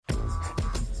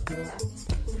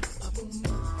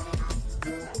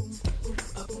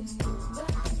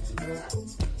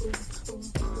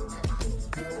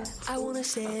I wanna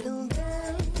settle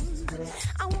down.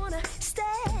 I wanna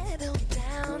settle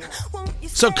down.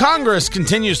 So Congress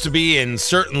continues to be in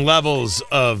certain levels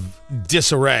of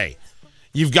disarray.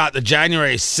 You've got the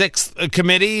January 6th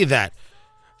committee that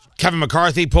Kevin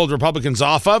McCarthy pulled Republicans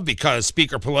off of because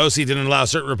Speaker Pelosi didn't allow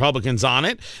certain Republicans on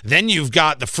it. Then you've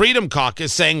got the Freedom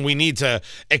Caucus saying we need to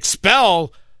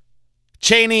expel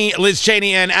Liz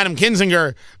Cheney and Adam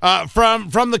Kinzinger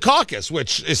from the caucus,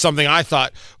 which is something I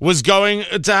thought was going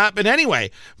to happen anyway.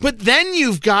 But then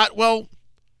you've got,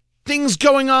 things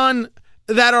going on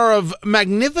that are of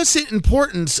magnificent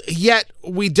importance, yet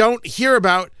we don't hear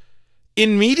about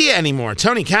in media anymore.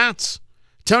 Tony Katz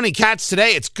today.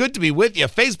 It's good to be with you.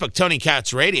 Facebook, Tony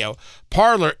Katz Radio.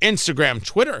 Parler, Instagram,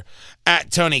 Twitter, at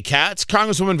Tony Katz.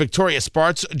 Congresswoman Victoria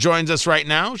Spartz joins us right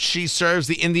now. She serves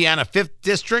the Indiana 5th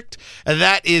District.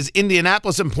 That is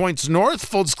Indianapolis and Points North.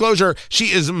 Full disclosure, she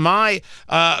is my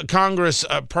Congress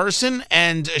person,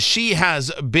 and she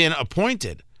has been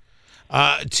appointed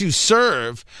to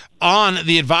serve on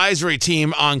the advisory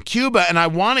team on Cuba, and I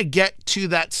want to get to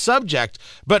that subject.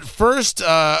 But first,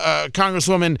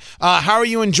 Congresswoman, how are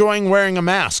you enjoying wearing a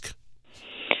mask?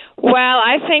 Well,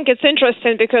 I think it's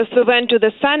interesting because we went to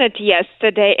the Senate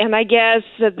yesterday, and I guess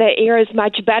that the air is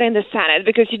much better in the Senate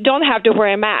because you don't have to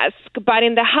wear a mask. But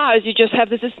in the House, you just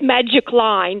have this magic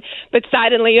line, but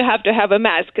suddenly you have to have a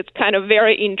mask. It's kind of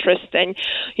very interesting,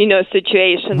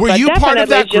 situation. Were but you part of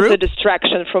that definitely group? Just a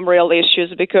distraction from real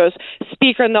issues because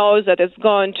Speaker knows that it's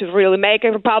going to really make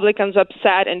Republicans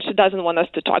upset, and she doesn't want us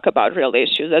to talk about real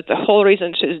issues. That's the whole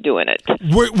reason she's doing it.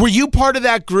 Were you part of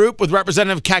that group with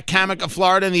Representative Kat Cammack of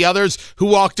Florida and the others who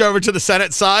walked over to the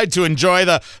Senate side to enjoy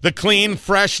the clean,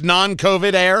 fresh,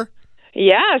 non-COVID air?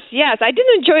 Yes. I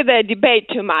didn't enjoy the debate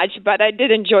too much, but I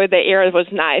did enjoy the air. It was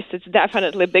nice. It's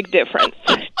definitely a big difference.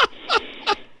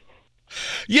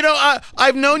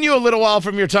 I've known you a little while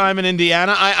from your time in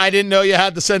Indiana. I didn't know you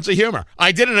had the sense of humor.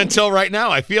 I didn't until right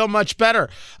now. I feel much better.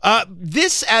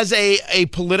 This as a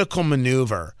political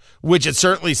maneuver, which it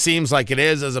certainly seems like it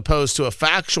is, as opposed to a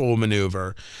factual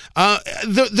maneuver.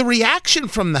 The reaction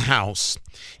from the House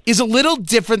is a little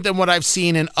different than what I've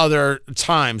seen in other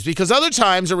times, because other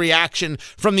times a reaction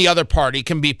from the other party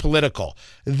can be political.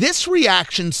 This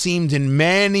reaction seemed in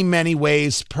many, many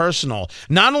ways personal,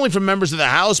 not only from members of the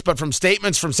House, but from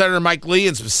statements from Senator Mike Lee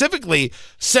and specifically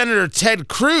Senator Ted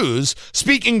Cruz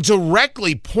speaking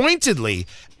directly, pointedly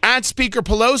at Speaker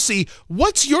Pelosi.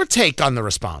 What's your take on the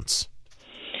response?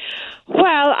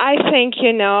 Well, I think,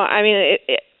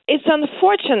 it's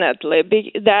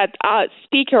unfortunately that our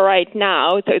speaker right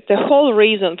now, the whole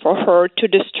reason for her to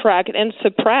distract and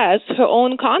suppress her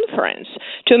own conference,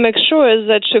 to make sure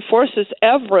that she forces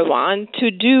everyone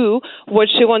to do what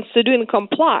she wants to do and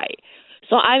comply.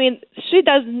 So, she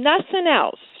does nothing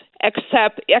else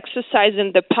except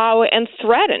exercising the power and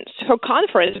threatens her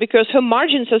conference because her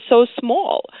margins are so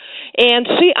small. And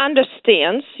she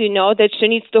understands, that she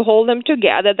needs to hold them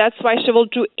together. That's why she will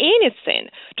do anything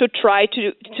to try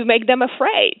to make them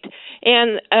afraid.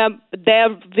 And their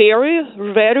very,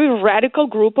 very radical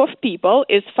group of people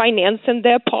is financing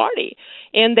their party.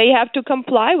 And they have to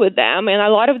comply with them, and a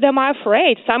lot of them are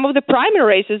afraid. Some of the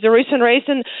primary races, the recent race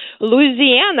in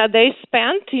Louisiana, they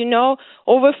spent,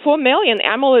 over $4 million.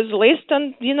 Emily's list,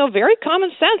 and, very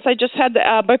common sense. I just had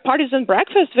a bipartisan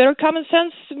breakfast, very common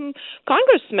sense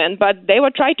congressman, but they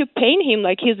were trying to paint him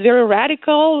like he's very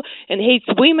radical and hates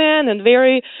women and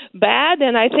very bad.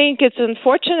 And I think it's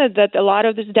unfortunate that a lot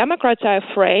of these Democrats are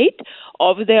afraid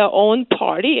of their own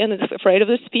party and afraid of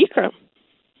the speaker.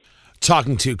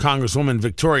 Talking to Congresswoman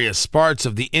Victoria Spartz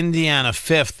of the Indiana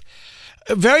 5th.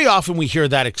 Very often we hear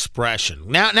that expression.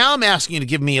 Now I'm asking you to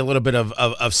give me a little bit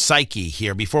of psyche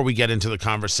here before we get into the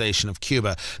conversation of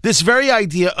Cuba. This very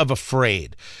idea of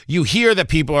afraid. You hear that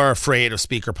people are afraid of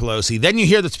Speaker Pelosi. Then you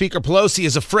hear that Speaker Pelosi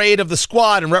is afraid of the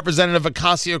squad and Representative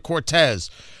Ocasio-Cortez.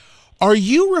 Are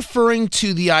you referring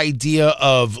to the idea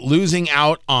of losing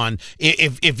out on,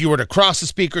 if you were to cross the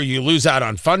speaker, you lose out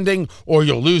on funding, or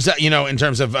you'll lose out, in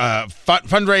terms of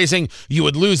fundraising, you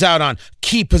would lose out on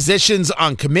key positions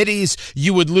on committees,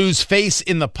 you would lose face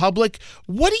in the public?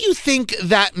 What do you think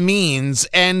that means,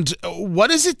 and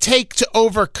what does it take to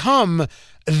overcome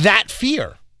that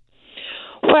fear?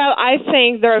 Well, I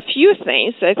think there are a few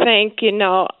things. I think,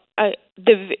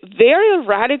 the very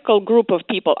radical group of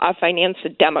people are financing the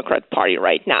Democrat Party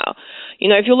right now.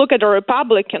 If you look at the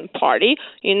Republican Party,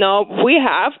 we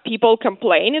have people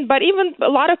complaining, but even a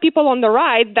lot of people on the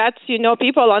right,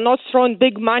 people are not throwing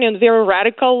big money on very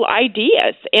radical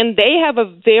ideas. And they have a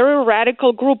very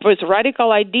radical group with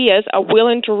radical ideas, are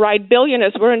willing to write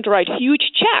billionaires, willing to write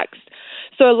huge checks.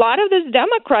 So a lot of these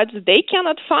Democrats, they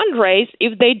cannot fundraise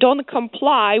if they don't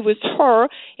comply with her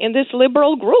and these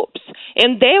liberal groups.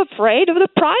 And they're afraid of the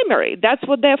primary. That's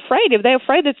what they're afraid of. They're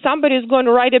afraid that somebody is going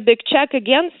to write a big check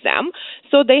against them,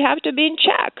 so they have to be in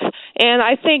check. And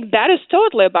I think that is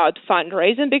totally about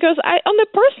fundraising, because on the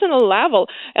personal level,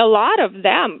 a lot of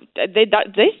them,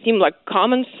 they seem like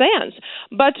common sense.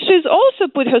 But she's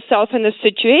also put herself in a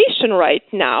situation right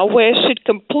now where she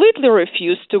completely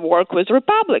refused to work with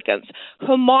Republicans.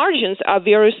 Her margins are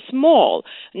very small.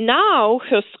 Now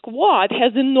her squad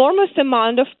has enormous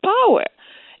amount of power.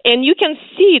 And you can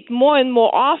see it more and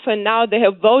more often now. They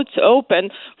have votes open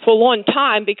for a long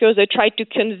time because they try to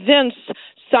convince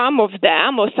some of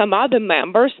them or some other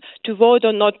members to vote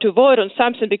or not to vote on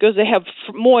something because they have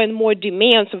more and more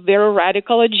demands of very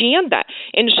radical agenda.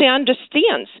 And she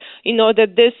understands,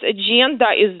 that this agenda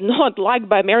is not liked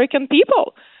by American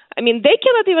people. I mean, they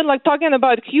cannot even, talking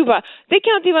about Cuba, they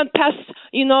cannot even pass,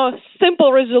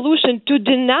 simple resolution to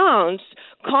denounce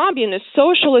communist,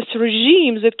 socialist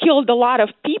regimes that killed a lot of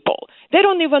people. They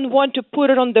don't even want to put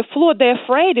it on the floor. They're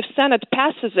afraid if Senate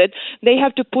passes it, they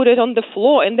have to put it on the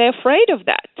floor, and they're afraid of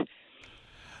that.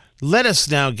 Let us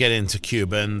now get into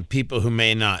Cuba, and people who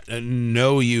may not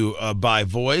know you by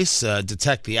voice,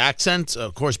 detect the accent.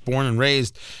 Of course, born and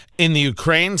raised in the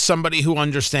Ukraine, somebody who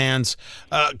understands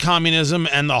communism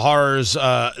and the horrors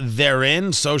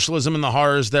therein, socialism and the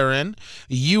horrors therein.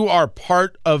 You are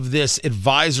part of this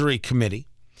advisory committee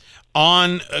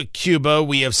on Cuba.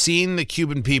 We have seen the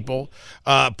Cuban people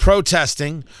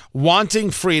protesting, wanting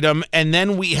freedom, and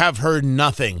then we have heard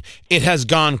nothing. It has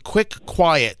gone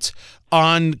quiet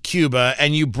on Cuba,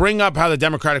 and you bring up how the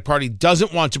Democratic Party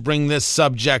doesn't want to bring this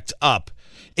subject up.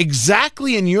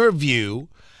 Exactly, in your view,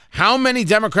 how many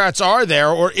Democrats are there,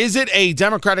 or is it a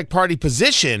Democratic Party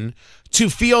position to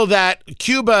feel that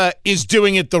Cuba is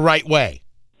doing it the right way?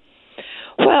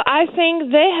 Well, I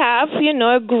think they have,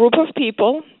 a group of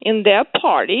people in their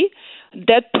party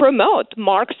that promote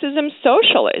Marxism,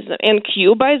 socialism, and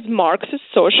Cuba is Marxist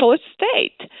socialist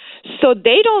state. So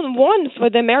they don't want for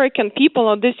the American people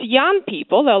or these young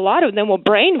people, a lot of them were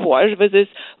brainwashed with this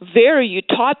very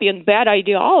utopian bad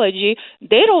ideology.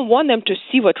 They don't want them to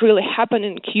see what really happened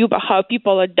in Cuba, how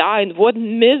people are dying, what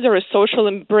misery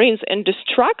socialism brings and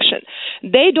destruction.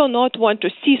 They do not want to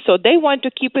see, so they want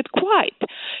to keep it quiet.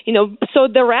 So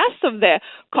the rest of the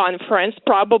conference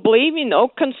probably,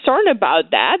 concerned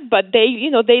about that, but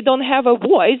they don't have a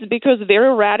voice because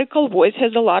very radical voice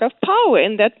has a lot of power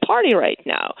in that party right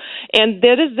now. And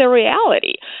that is the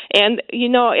reality. And,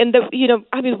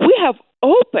 we have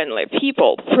openly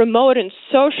people promoting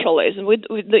socialism.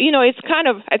 It's kind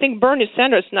of, I think Bernie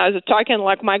Sanders now is talking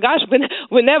like, my gosh,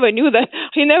 we never knew that.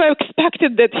 He never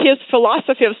expected that his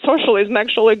philosophy of socialism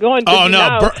actually going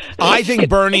to I think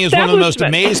Bernie is one of the most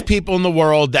amazed people in the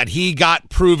world, that he got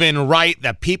proven right,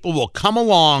 that people will come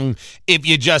along if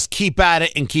you just keep at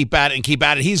it and keep at it and keep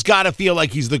at it. He's got to feel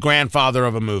like he's the grandfather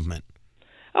of a movement.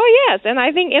 Oh, yes, and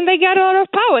I think, and they got a lot of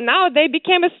power. Now they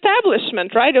became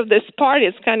establishment, right, of this party.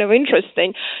 It's kind of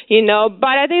interesting,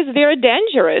 but it is very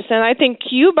dangerous. And I think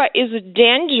Cuba is a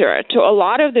danger to a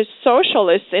lot of the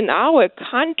socialists in our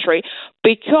country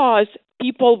because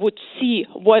people would see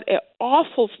what an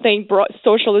awful thing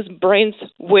socialism brings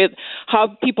with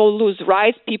how people lose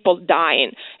rights, people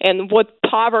dying, and what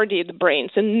poverty it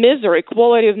brings, and misery,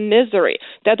 quality of misery.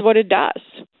 That's what it does.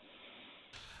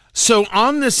 So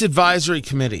on this advisory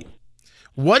committee,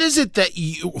 what is it that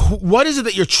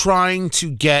you're trying to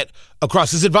get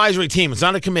across? This advisory team, it's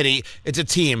not a committee, it's a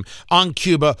team on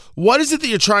Cuba. What is it that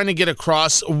you're trying to get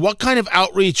across? What kind of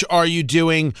outreach are you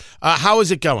doing? How is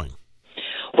it going?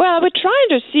 Well, we're trying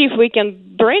to see if we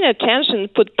can bring attention,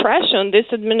 put pressure on this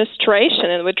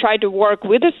administration, and we try to work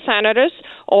with the senators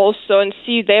also and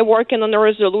see they're working on a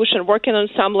resolution, working on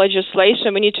some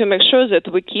legislation. We need to make sure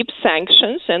that we keep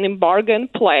sanctions and embargo in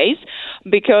place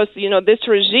because, this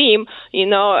regime,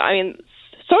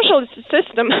 socialist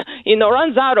system,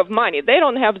 runs out of money. They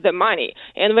don't have the money.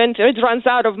 And when it runs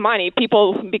out of money,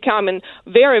 people become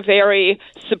very, very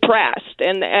suppressed.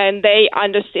 And they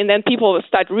understand. Then people will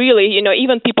start really,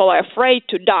 even people are afraid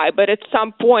to die. But at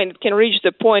some point, it can reach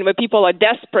the point where people are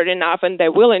desperate enough and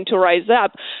they're willing to rise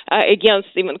up against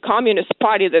even Communist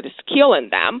Party that is killing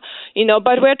them.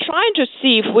 But we're trying to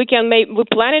see if we can we're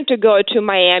planning to go to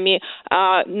Miami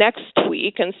next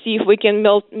week and see if we can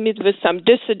meet with some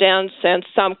dissidents and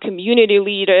some community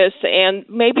leaders and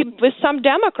maybe with some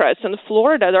Democrats in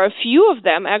Florida. There are a few of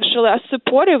them actually are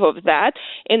supportive of that,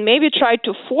 and maybe try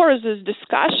to force this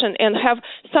discussion and have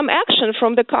some action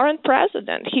from the current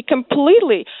president. He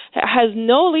completely has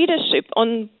no leadership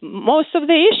on most of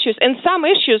the issues. And some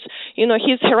issues,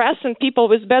 he's harassing people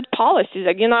with bad policies.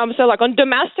 I'm saying, like on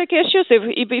domestic issues,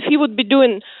 if he would be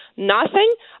doing nothing,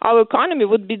 our economy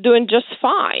would be doing just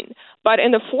fine. But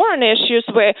in the foreign issues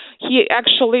where he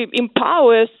actually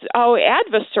empowers our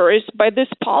adversaries by these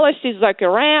policies like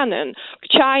Iran and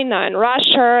China and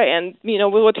Russia and,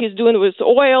 what he's doing with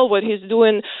oil, what he's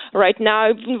doing right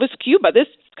now with Cuba, these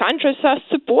countries are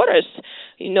supporters.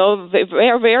 They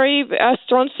are very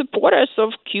strong supporters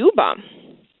of Cuba.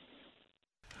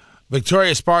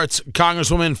 Victoria Spartz,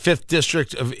 Congresswoman, 5th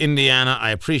District of Indiana.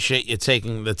 I appreciate you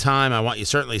taking the time. I want you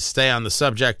certainly stay on the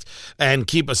subject and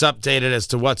keep us updated as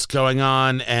to what's going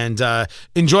on, and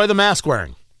enjoy the mask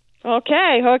wearing.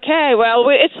 Okay. Well,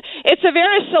 it's a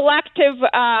very selective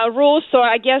rule, so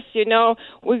I guess,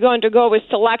 we're going to go with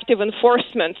selective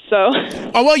enforcement. So.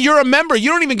 Oh, well, you're a member.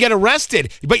 You don't even get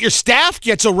arrested, but your staff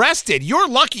gets arrested. You're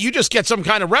lucky. You just get some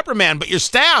kind of reprimand, but your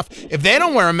staff, if they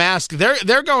don't wear a mask,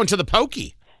 they're going to the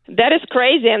pokey. That is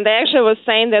crazy, and they actually was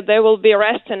saying that they will be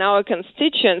arresting our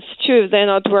constituents too if they're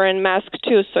not wearing masks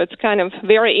too. So it's kind of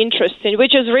very interesting,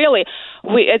 which is really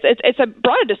it's a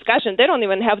broader discussion. They don't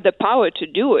even have the power to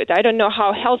do it. I don't know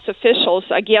how health officials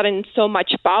are getting so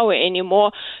much power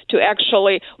anymore to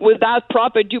actually, without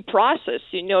proper due process,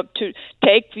 to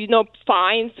take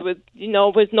fines with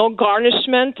no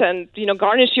garnishment and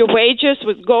garnish your wages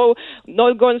with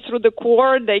not going through the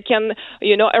court. They can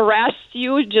arrest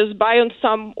you just by on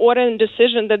some order and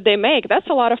decision that they make. That's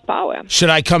a lot of power. Should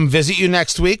I come visit you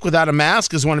next week without a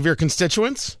mask as one of your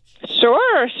constituents?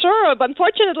 Sure. But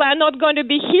unfortunately, I'm not going to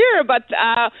be here, but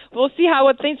we'll see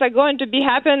how things are going to be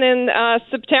happening in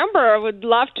September. I would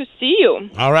love to see you.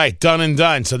 All right, done and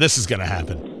done. So this is going to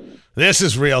happen. This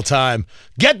is real time.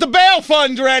 Get the bail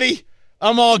fund ready.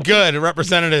 I'm all good.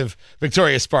 Representative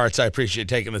Victoria Spartz, I appreciate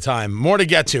taking the time. More to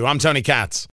get to. I'm Tony Katz.